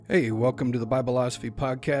Hey, welcome to the Bibleosophy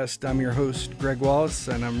Podcast. I'm your host, Greg Wallace,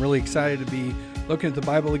 and I'm really excited to be looking at the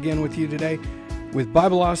Bible again with you today. With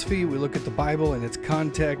Bibleosophy, we look at the Bible and its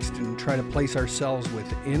context and try to place ourselves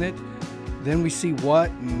within it. Then we see what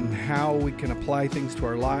and how we can apply things to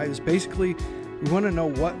our lives. Basically, we want to know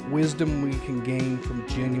what wisdom we can gain from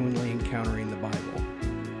genuinely encountering the Bible.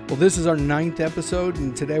 Well, this is our 9th episode,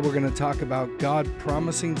 and today we're going to talk about God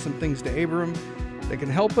promising some things to Abram that can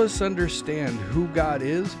help us understand who God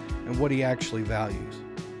is and what he actually values.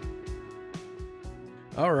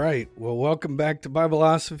 All right. Well, welcome back to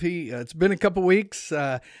Bibleosophy. It's been a couple weeks.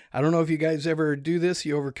 I don't know if you guys ever do this.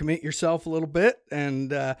 You overcommit yourself a little bit.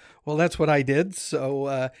 And, well, that's what I did.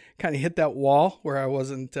 So kind of hit that wall where I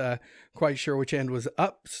wasn't quite sure which end was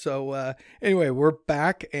up. So anyway, we're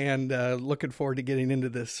back and looking forward to getting into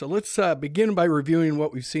this. So let's begin by reviewing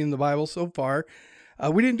what we've seen in the Bible so far.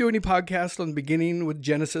 We didn't do any podcasts on the beginning with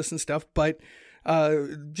Genesis and stuff, but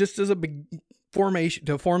just as a big formation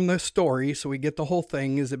to form the story, so we get the whole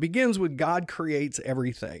thing, is it begins with God creates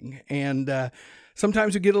everything. And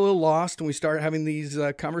sometimes we get a little lost and we start having these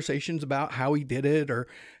conversations about how he did it or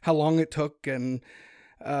how long it took. And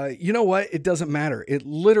you know what? It doesn't matter. It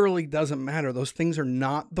literally doesn't matter. Those things are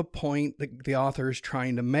not the point that the author is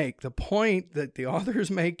trying to make. The point that the author is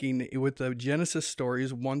making with the Genesis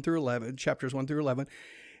stories 1 through 11, chapters 1 through 11,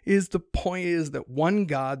 is the point is that one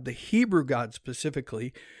God, the Hebrew God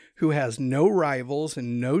specifically, who has no rivals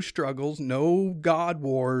and no struggles, no God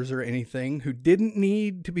wars or anything, who didn't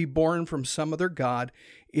need to be born from some other God,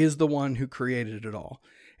 is the one who created it all.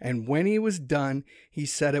 And when he was done, he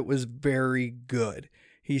said it was very good.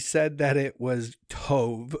 He said that it was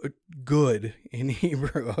tov, good in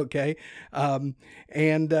Hebrew, okay?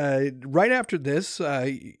 And right after this,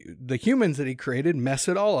 the humans that he created mess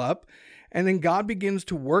it all up. And then God begins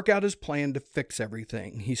to work out his plan to fix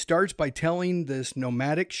everything. He starts by telling this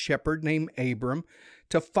nomadic shepherd named Abram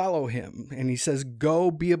to follow him. And he says,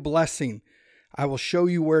 go be a blessing. I will show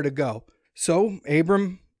you where to go. So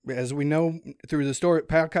Abram, as we know through the story,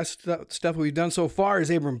 podcast stuff we've done so far, is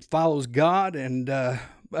Abram follows God. And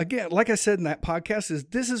again, like I said in that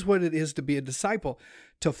podcast, this is what it is to be a disciple,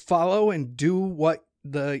 to follow and do what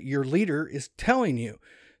your leader is telling you.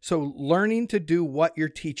 So learning to do what your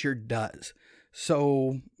teacher does.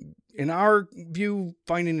 So in our view,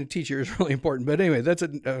 finding a teacher is really important. But anyway, that's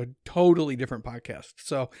a totally different podcast.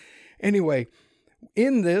 So anyway,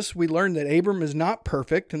 in this, we learned that Abram is not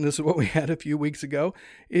perfect. And this is what we had a few weeks ago,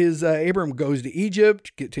 is Abram goes to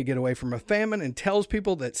Egypt to get away from a famine and tells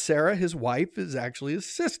people that Sarah, his wife, is actually his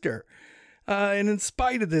sister. And in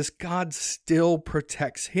spite of this, God still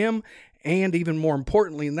protects him. And even more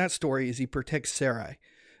importantly in that story is he protects Sarai,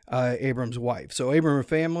 Abram's wife. So Abram and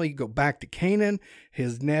family go back to Canaan.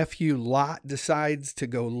 His nephew Lot decides to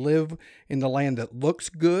go live in the land that looks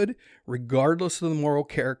good, regardless of the moral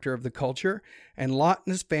character of the culture. And Lot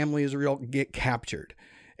and his family, Israel, get captured.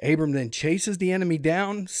 Abram then chases the enemy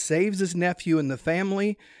down, saves his nephew and the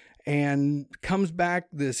family, and comes back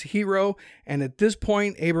this hero. And at this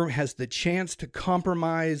point, Abram has the chance to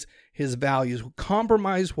compromise his values,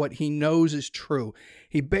 compromise what he knows is true.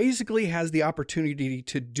 He basically has the opportunity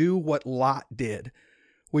to do what Lot did,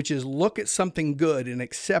 which is look at something good and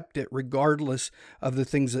accept it regardless of the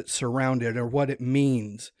things that surround it or what it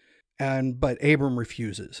means. But Abram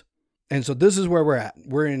refuses. And so this is where we're at.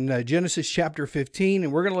 We're in Genesis chapter 15,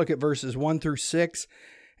 and we're going to look at verses 1 through 6.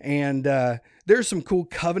 And there's some cool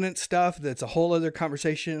covenant stuff that's a whole other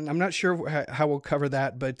conversation. I'm not sure how we'll cover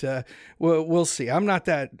that, but we'll see. I'm not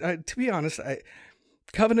that, to be honest,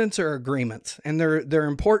 covenants are agreements, and they're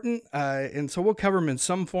important, and so we'll cover them in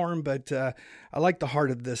some form, but I like the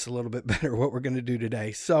heart of this a little bit better, what we're going to do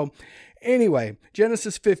today. So anyway,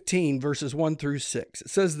 Genesis 15, verses 1 through 6. It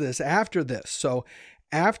says this, after this, so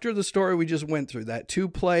after the story we just went through, that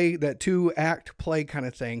two act play kind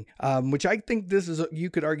of thing, which I think this is, you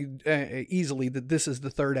could argue easily that this is the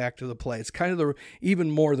third act of the play. It's kind of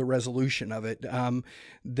even more the resolution of it,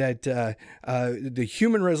 that the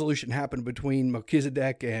human resolution happened between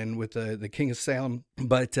Melchizedek and with the king of Salem,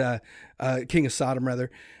 but king of Sodom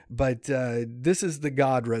rather. But this is the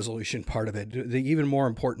God resolution part of it, the even more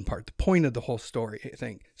important part, the point of the whole story, I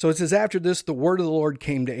think. So it says, after this, the word of the Lord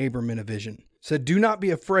came to Abram in a vision. Said, do not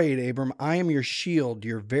be afraid, Abram. I am your shield,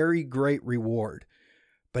 your very great reward.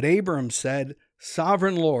 But Abram said,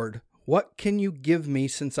 Sovereign Lord, what can you give me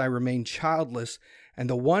since I remain childless, and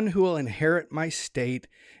the one who will inherit my state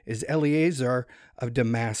is Eliezer of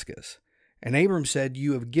Damascus? And Abram said,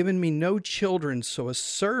 you have given me no children, so a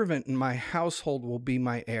servant in my household will be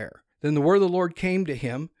my heir. Then the word of the Lord came to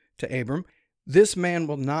him, to Abram, this man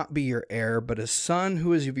will not be your heir, but a son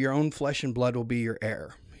who is of your own flesh and blood will be your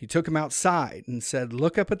heir. He took him outside and said,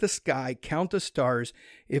 "Look up at the sky, count the stars,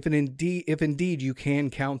 if indeed you can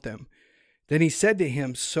count them." Then he said to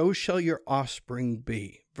him, "So shall your offspring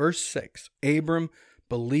be." Verse 6, Abram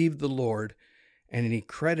believed the Lord, and he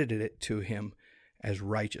credited it to him as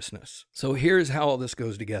righteousness. So here's how all this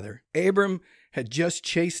goes together. Abram had just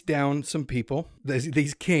chased down some people,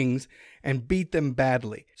 these kings, and beat them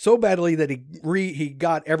badly. So badly that he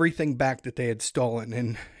got everything back that they had stolen.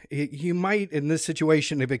 And he might, in this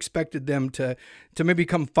situation, have expected them to maybe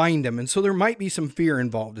come find him. And so there might be some fear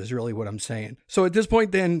involved, is really what I'm saying. So at this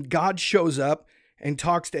point, then, God shows up and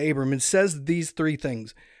talks to Abram and says these three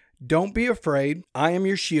things. Don't be afraid. I am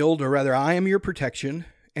your shield, or rather, I am your protection.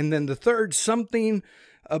 And then the third, something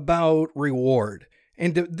about reward.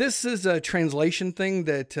 And this is a translation thing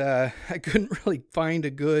that I couldn't really find a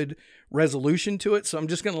good resolution to it. So I'm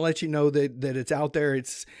just going to let you know that it's out there.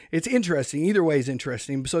 It's interesting. Either way is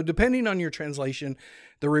interesting. So depending on your translation,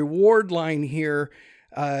 the reward line here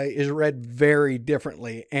is read very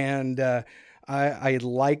differently. And I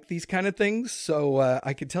like these kind of things. So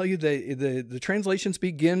I can tell you that the translations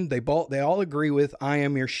begin, they all agree with, I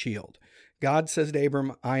am your shield. God says to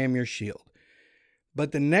Abram, I am your shield.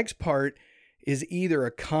 But the next part is either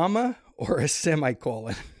a comma or a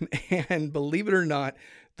semicolon. And believe it or not,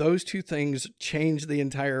 those two things change the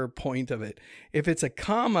entire point of it. If it's a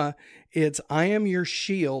comma, it's I am your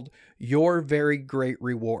shield, your very great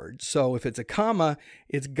reward. So if it's a comma,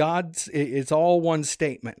 it's all one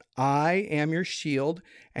statement. I am your shield,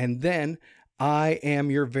 and then I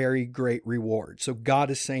am your very great reward. So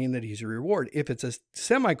God is saying that he's a reward. If it's a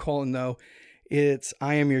semicolon, though, it's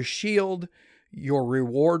I am your shield, your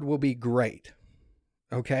reward will be great.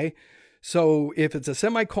 Okay? So if it's a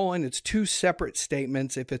semicolon, it's two separate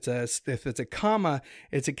statements. If it's a comma,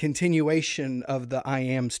 it's a continuation of the I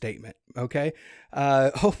am statement. Okay?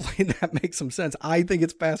 Hopefully that makes some sense. I think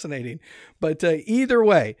it's fascinating. But either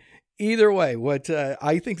way, what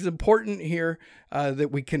I think is important here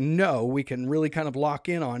that we can really kind of lock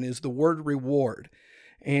in on is the word reward.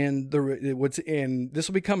 And this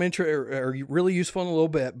will become really useful in a little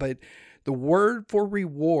bit, but the word for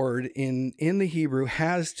reward in the Hebrew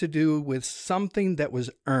has to do with something that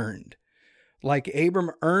was earned. Like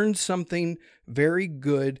Abram earned something very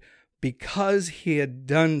good because he had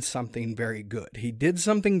done something very good. He did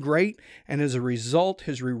something great, and as a result,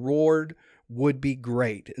 his reward would be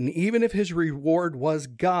great. And even if his reward was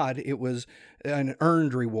God, it was an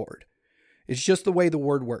earned reward. It's just the way the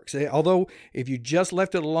word works. Although if you just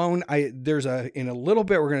left it alone, in a little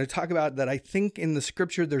bit, we're going to talk about that. I think in the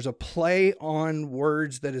scripture, there's a play on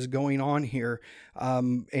words that is going on here.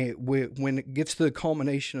 When it gets to the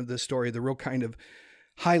culmination of this story, the real kind of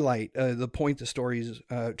highlight, the point the story is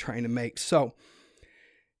trying to make. So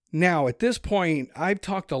now, at this point, I've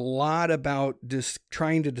talked a lot about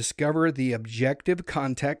trying to discover the objective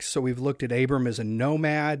context. So we've looked at Abram as a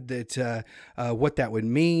nomad, what that would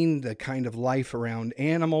mean, the kind of life around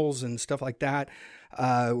animals and stuff like that.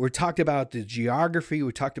 We talked about the geography.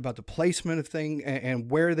 We talked about the placement of things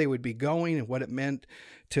and where they would be going and what it meant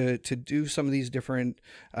to do some of these different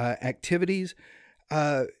activities.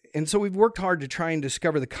 And so we've worked hard to try and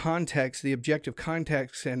discover the context, the objective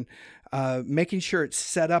context, and making sure it's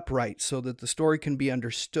set up right so that the story can be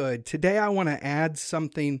understood. Today, I want to add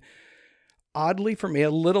something, oddly for me,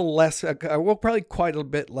 a little less, probably quite a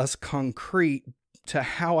bit less concrete to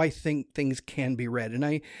how I think things can be read. And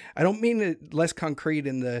I don't mean it less concrete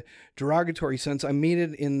in the derogatory sense. I mean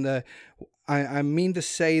it I mean to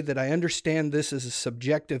say that I understand this as a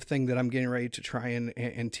subjective thing that I'm getting ready to try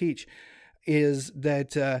and teach. Is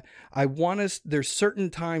that there's certain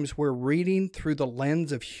times where reading through the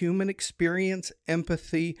lens of human experience,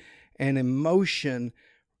 empathy, and emotion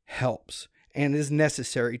helps and is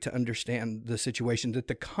necessary to understand the situation. That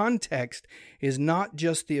the context is not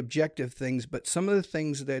just the objective things, but some of the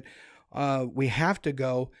things that we have to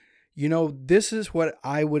go, this is what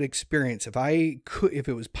I would experience. If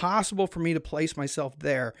it was possible for me to place myself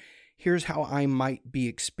there, here's how I might be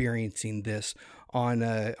experiencing this on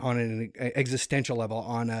an existential level,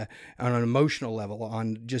 on an emotional level,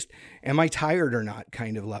 on just am I tired or not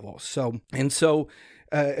kind of level. So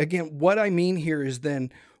again, what I mean here is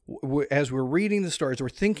then as we're reading the story, as we're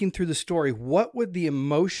thinking through the story, what would the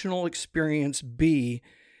emotional experience be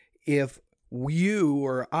if you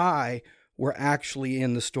or I were actually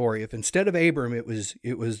in the story? If instead of Abram, it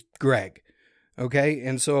was Greg. Okay.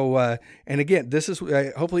 And so, and again, this is,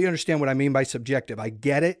 hopefully you understand what I mean by subjective. I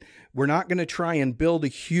get it. We're not going to try and build a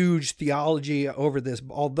huge theology over this,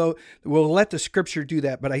 although we'll let the scripture do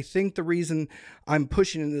that. But I think the reason I'm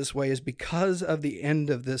pushing in this way is because of the end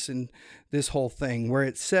of this and this whole thing, where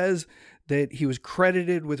it says that he was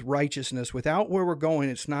credited with righteousness. Without where we're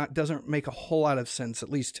going, doesn't make a whole lot of sense, at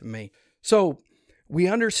least to me. So we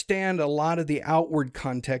understand a lot of the outward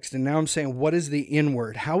context, and now I'm saying, what is the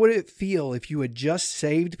inward? How would it feel if you had just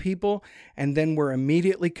saved people and then were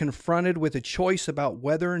immediately confronted with a choice about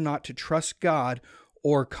whether or not to trust God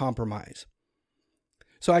or compromise?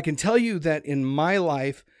 So I can tell you that in my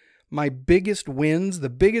life, my biggest wins, the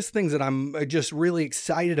biggest things that I'm just really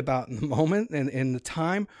excited about in the moment and in the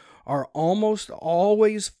time, are almost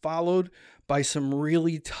always followed by some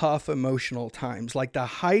really tough emotional times. Like the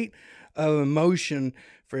height of emotion,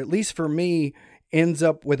 at least for me, ends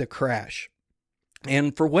up with a crash.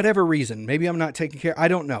 And for whatever reason, maybe I'm not taking care. I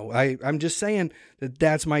don't know. I'm just saying that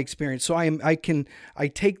that's my experience. So I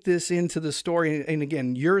take this into the story. And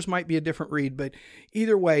again, yours might be a different read, but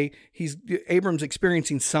either way, Abram's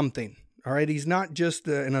experiencing something. All right. He's not just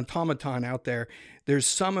an automaton out there. There's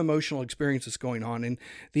some emotional experiences going on. And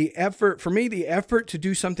the effort to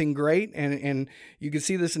do something great, and you can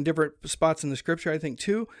see this in different spots in the scripture, I think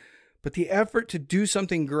too, but the effort to do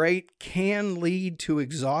something great can lead to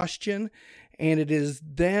exhaustion. And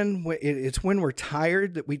it's when we're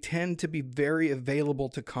tired that we tend to be very available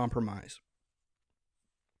to compromise.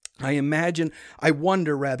 I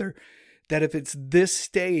wonder that if it's this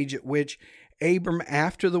stage at which Abram,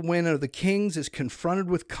 after the win of the kings, is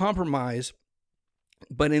confronted with compromise,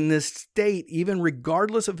 but in this state, even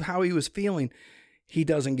regardless of how he was feeling, he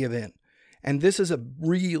doesn't give in. And this is a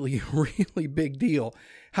really, really big deal.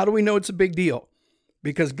 How do we know it's a big deal?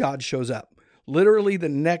 Because God shows up. Literally the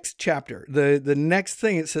next chapter, the next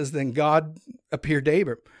thing it says, then God appeared to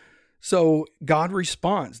Abram. So God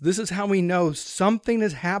responds. This is how we know something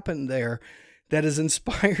has happened there that has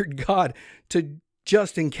inspired God to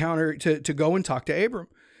just to go and talk to Abram.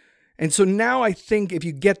 And so now I think if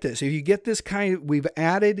you get this we've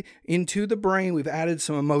added into the brain, we've added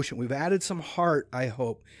some emotion, we've added some heart, I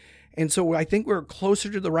hope. And so I think we're closer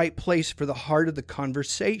to the right place for the heart of the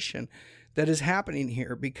conversation that is happening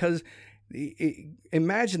here. Because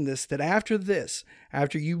imagine this, that after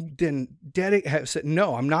you then have said,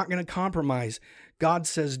 no, I'm not going to compromise. God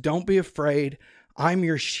says, don't be afraid. I'm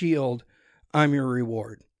your shield. I'm your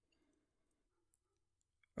reward.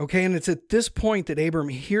 Okay, and it's at this point that Abram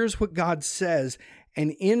hears what God says,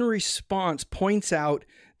 and in response points out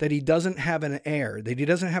that he doesn't have an heir, that he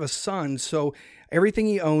doesn't have a son, so everything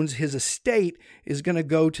he owns, his estate, is going to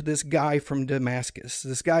go to this guy from Damascus.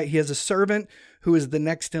 This guy, he has a servant who is the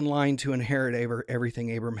next in line to inherit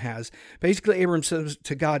everything Abram has. Basically, Abram says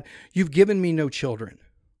to God, you've given me no children.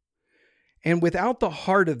 And without the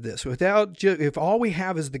heart of this, if all we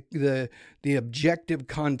have is the objective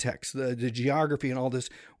context, the geography and all this,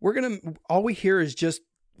 all we hear is just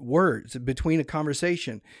words between a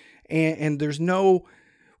conversation. And there's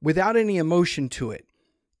without any emotion to it,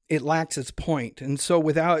 it lacks its point. And so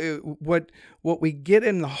without what we get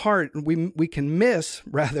in the heart, we can miss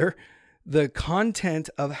rather the content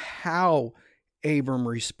of how Abram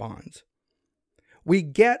responds. We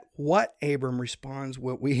get what Abram responds.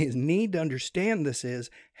 What we need to understand this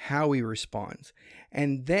is how he responds.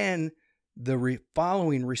 And then the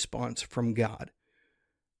following response from God.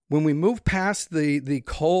 When we move past the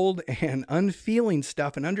cold and unfeeling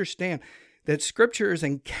stuff and understand that Scripture is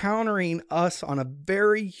encountering us on a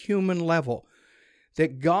very human level,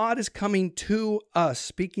 that God is coming to us,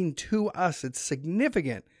 speaking to us, it's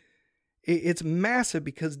significant. It's massive,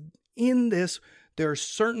 because in this, there are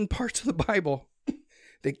certain parts of the Bible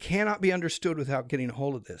that cannot be understood without getting a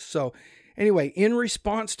hold of this. So anyway, in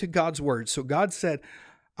response to God's word, so God said,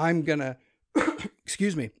 I'm going to,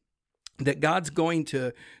 that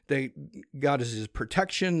God is his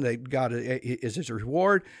protection, that God is his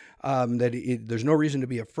reward, there's no reason to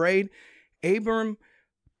be afraid. Abram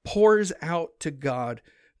pours out to God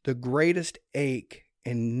the greatest ache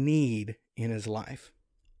and need in his life.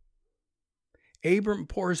 Abram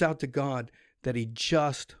pours out to God that he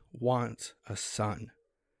just wants a son.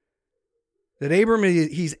 That Abram,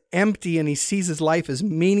 he's empty and he sees his life as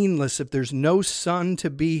meaningless if there's no son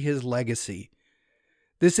to be his legacy.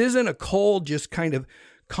 This isn't a cold, just kind of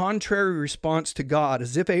contrary response to God,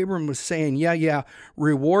 as if Abram was saying, yeah,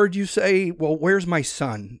 reward, you say, well, where's my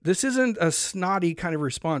son? This isn't a snotty kind of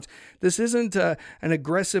response. This isn't an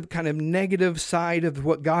aggressive kind of negative side of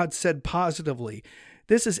what God said positively.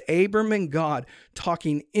 This is Abram and God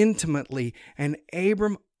talking intimately, and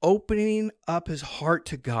Abram opening up his heart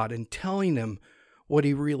to God and telling him what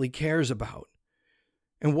he really cares about.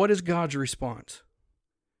 And what is God's response?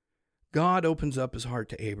 God opens up his heart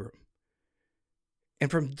to Abram. And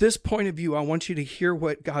from this point of view, I want you to hear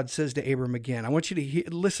what God says to Abram again. I want you to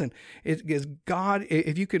listen. It is God,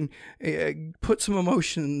 if you can put some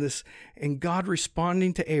emotion in this, and God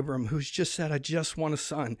responding to Abram, who's just said, I just want a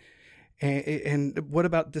son. And what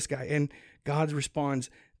about this guy? And God responds,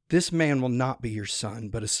 this man will not be your son,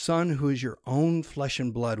 but a son who is your own flesh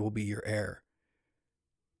and blood will be your heir.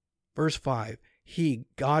 Verse 5,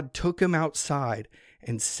 God took him outside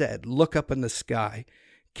and said, look up in the sky.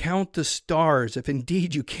 Count the stars, if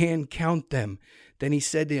indeed you can count them. Then he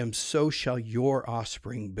said to him, so shall your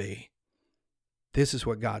offspring be. This is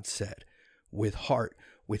what God said. With heart,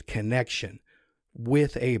 with connection,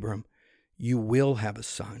 with Abram, you will have a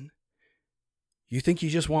son. You think you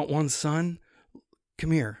just want one son?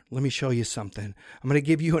 Come here, let me show you something. I'm going to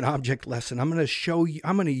give you an object lesson. I'm going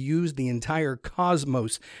to use the entire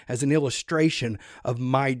cosmos as an illustration of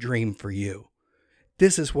my dream for you.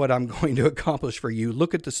 This is what I'm going to accomplish for you.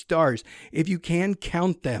 Look at the stars. If you can,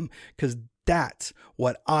 count them, because that's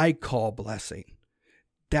what I call blessing.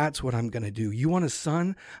 That's what I'm going to do. You want a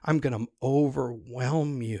son? I'm going to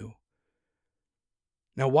overwhelm you.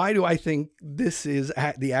 Now, why do I think this is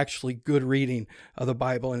the actually good reading of the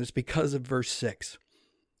Bible? And it's because of verse 6.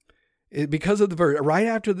 Because of the verse, right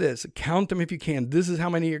after this, count them if you can. This is how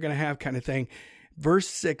many you're going to have kind of thing. Verse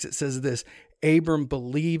 6, it says this, Abram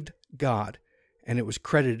believed God, and it was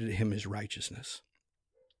credited to him as righteousness.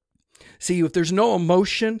 See, if there's no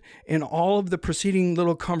emotion in all of the preceding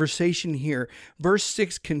little conversation here, verse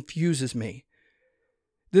 6 confuses me.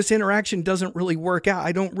 This interaction doesn't really work out.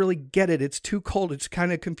 I don't really get it. It's too cold. It's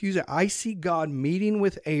kind of confusing. I see God meeting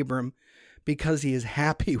with Abram because he is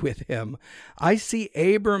happy with him. I see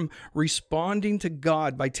Abram responding to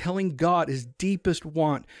God by telling God his deepest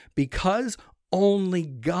want because only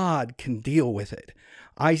God can deal with it.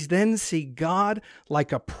 I then see God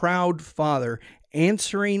like a proud father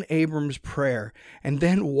answering Abram's prayer and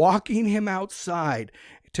then walking him outside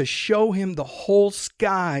to show him the whole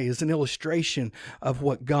sky as an illustration of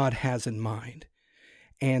what God has in mind.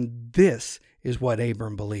 And this is what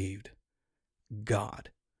Abram believed. God.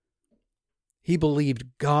 He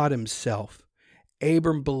believed God himself.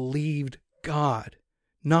 Abram believed God.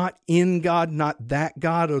 Not in God, not that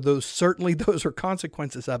God, or those are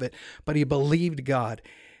consequences of it, but he believed God,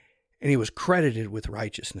 and he was credited with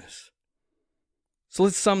righteousness. So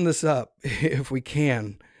let's sum this up, if we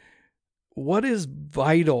can. What is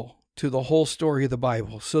vital to the whole story of the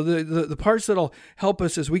Bible? So the parts that'll help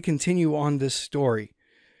us as we continue on this story.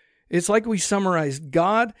 It's like we summarized,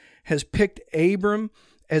 God has picked Abram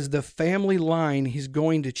as the family line he's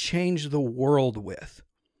going to change the world with.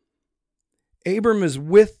 Abram is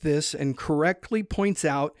with this and correctly points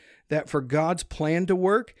out that for God's plan to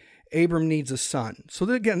work, Abram needs a son. So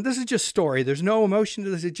again, this is just story. There's no emotion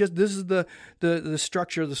to this. This is the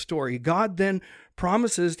structure of the story. God then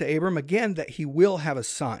promises to Abram again that he will have a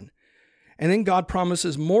son. And then God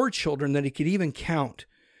promises more children that he could even count.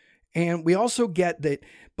 And we also get that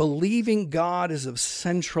believing God is of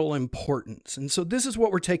central importance. And so this is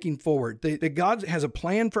what we're taking forward. That God has a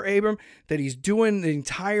plan for Abram, that he's doing the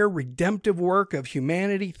entire redemptive work of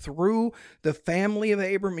humanity through the family of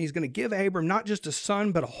Abram. He's going to give Abram not just a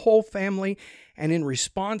son, but a whole family. And in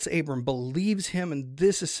response, Abram believes him, and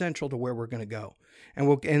this is central to where we're going to go.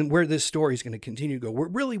 And where this story is going to continue to go. We're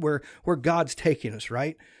really where God's taking us,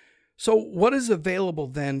 right? So what is available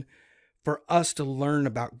then for us to learn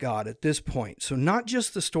about God at this point? So not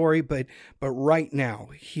just the story, but right now,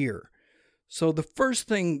 here. So the first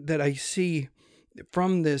thing that I see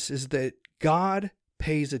from this is that God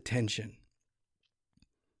pays attention.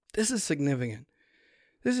 This is significant.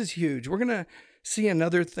 This is huge. We're going to see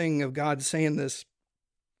another thing of God saying this.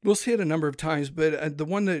 We'll see it a number of times, but the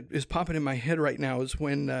one that is popping in my head right now is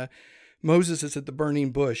when Moses is at the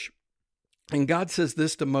burning bush. And God says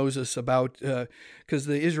this to Moses about, because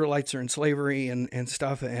the Israelites are in slavery and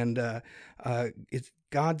stuff, and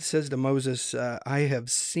God says to Moses, I have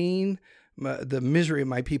seen the misery of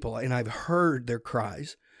my people, and I've heard their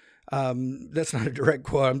cries. That's not a direct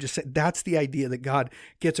quote. I'm just saying that's the idea that God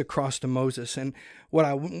gets across to Moses. And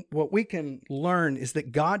what we can learn is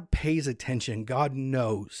that God pays attention. God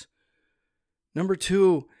knows. Number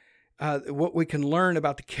two, what we can learn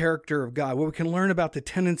about the character of God, what we can learn about the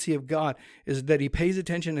tendency of God is that he pays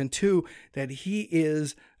attention, and two, that he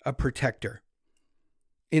is a protector.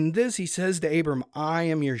 In this, he says to Abram, I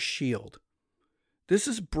am your shield. This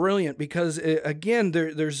is brilliant because, again,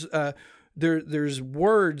 there's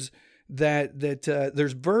words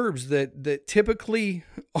there's verbs that typically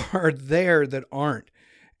are there that aren't.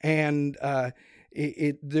 And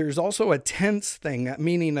there's also a tense thing,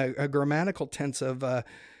 meaning a grammatical tense of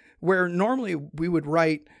where normally we would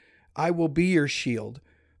write I will be your shield.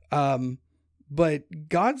 But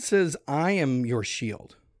God says, I am your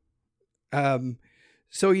shield.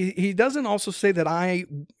 So he doesn't also say that I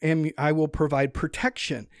will provide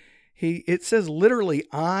protection. It says literally,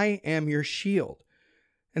 I am your shield.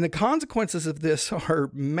 And the consequences of this are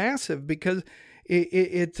massive because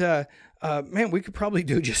man, we could probably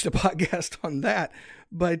do just a podcast on that.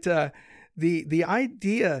 But the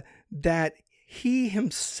idea that he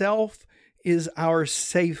himself is our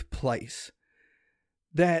safe place.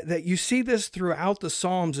 That you see this throughout the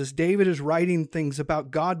Psalms as David is writing things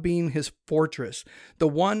about God being his fortress, the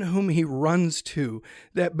one whom he runs to,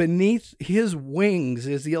 that beneath his wings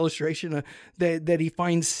is the illustration that he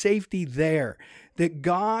finds safety there, that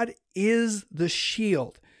God is the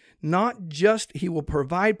shield. Not just he will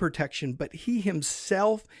provide protection, but he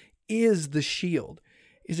himself is the shield.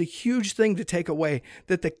 Is a huge thing to take away,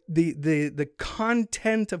 that the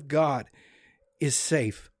content of God is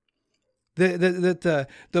safe.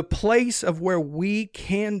 The place of where we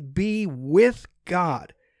can be with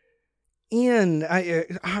God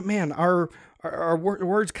our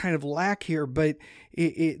words kind of lack here, but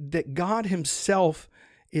that God himself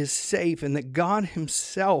is safe, and that God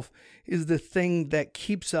himself is the thing that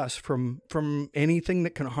keeps us from anything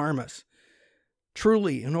that can harm us,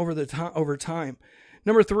 truly, and over time.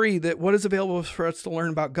 Number 3, that what is available for us to learn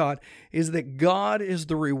about God is that God is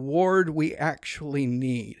the reward we actually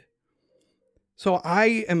need. So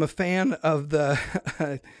I am a fan of the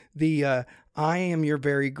I am your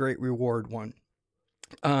very great reward one.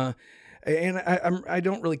 And I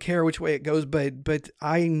don't really care which way it goes, but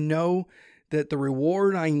I know that the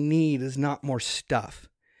reward I need is not more stuff.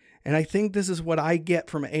 And I think this is what I get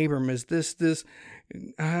from Abram is this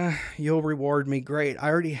you'll reward me, great. I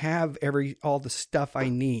already have all the stuff I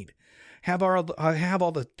need. I have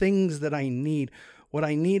all the things that I need. What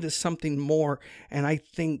I need is something more, and I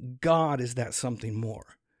think God is that something more.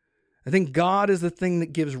 I think God is the thing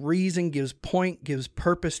that gives reason, gives point, gives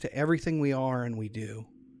purpose to everything we are and we do.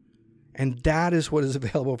 And that is what is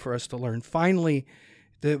available for us to learn. Finally,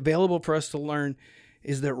 the available for us to learn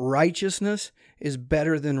is that righteousness is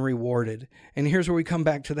better than rewarded. And here's where we come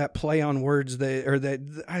back to that play on words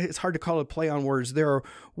that it's hard to call it play on words. There are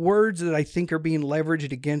words that I think are being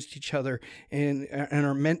leveraged against each other and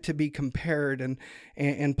are meant to be compared.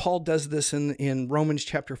 And Paul does this in Romans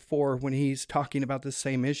chapter 4 when he's talking about the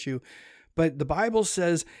same issue. But the Bible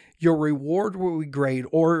says your reward will be great,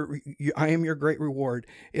 or I am your great reward.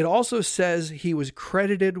 It also says he was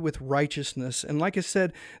credited with righteousness. And like I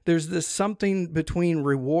said, there's this something between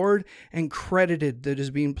reward and credited that is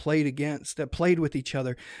being played with each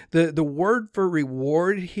other. The word for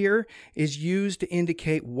reward here is used to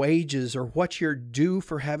indicate wages or what you're due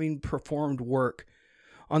for having performed work.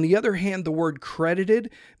 On the other hand, the word credited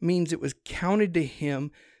means it was counted to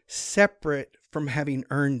him separate from having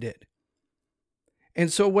earned it. And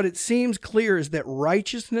so what it seems clear is that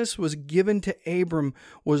righteousness was given to Abram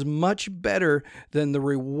was much better than the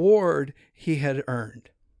reward he had earned.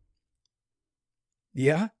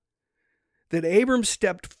 Yeah? That Abram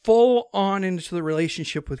stepped full on into the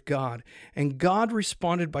relationship with God, and God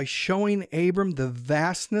responded by showing Abram the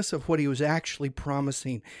vastness of what he was actually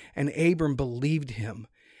promising, and Abram believed him.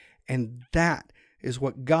 And that is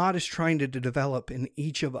what God is trying to develop in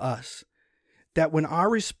each of us. That when our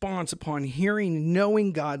response upon hearing,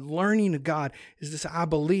 knowing God, learning of God is this, I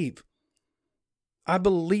believe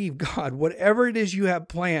God, whatever it is you have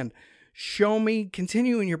planned, show me,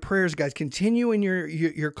 continue in your prayers, guys, continue in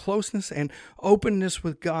your closeness and openness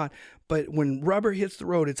with God. But when rubber hits the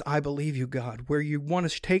road, it's, I believe you, God. Where you want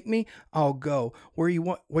to take me, I'll go.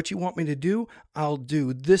 What you want me to do, I'll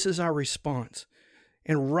do. This is our response.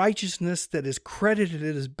 And righteousness that is credited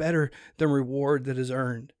is better than reward that is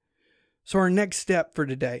earned. So our next step for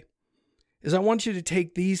today is I want you to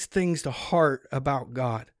take these things to heart about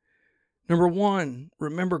God. Number 1,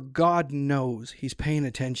 remember God knows. He's paying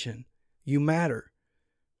attention. You matter.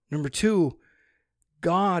 Number 2,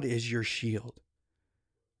 God is your shield.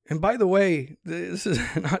 And by the way, this is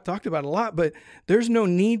not talked about a lot, but there's no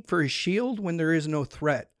need for a shield when there is no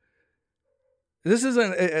threat.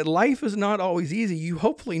 Life is not always easy. You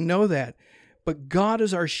hopefully know that. But God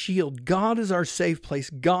is our shield. God is our safe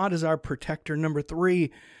place. God is our protector. Number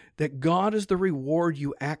 3, that God is the reward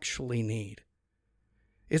you actually need.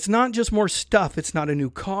 It's not just more stuff. It's not a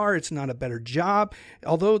new car. It's not a better job.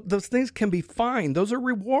 Although those things can be fine. Those are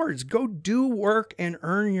rewards. Go do work and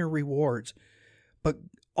earn your rewards. But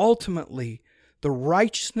ultimately, the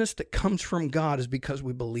righteousness that comes from God is because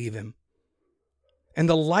we believe him. And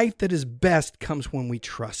the life that is best comes when we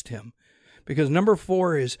trust him. Because number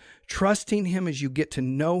 4 is trusting him as you get to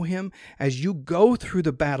know him, as you go through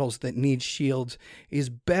the battles that need shields, is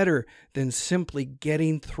better than simply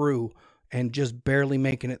getting through and just barely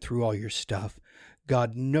making it through all your stuff.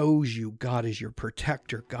 God knows you. God is your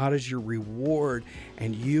protector. God is your reward.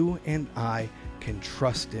 And you and I can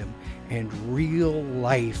trust him. And real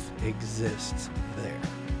life exists there.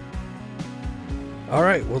 All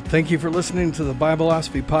right. Well, thank you for listening to the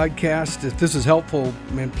Bibleosophy podcast. If this is helpful,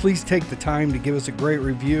 man, please take the time to give us a great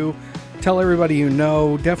review. Tell everybody you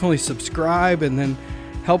know. Definitely subscribe, and then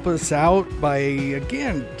help us out by,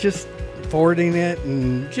 again, just forwarding it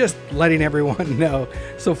and just letting everyone know.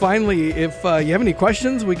 So finally, if you have any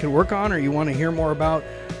questions we can work on or you want to hear more about,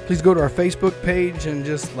 please go to our Facebook page and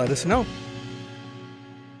just let us know.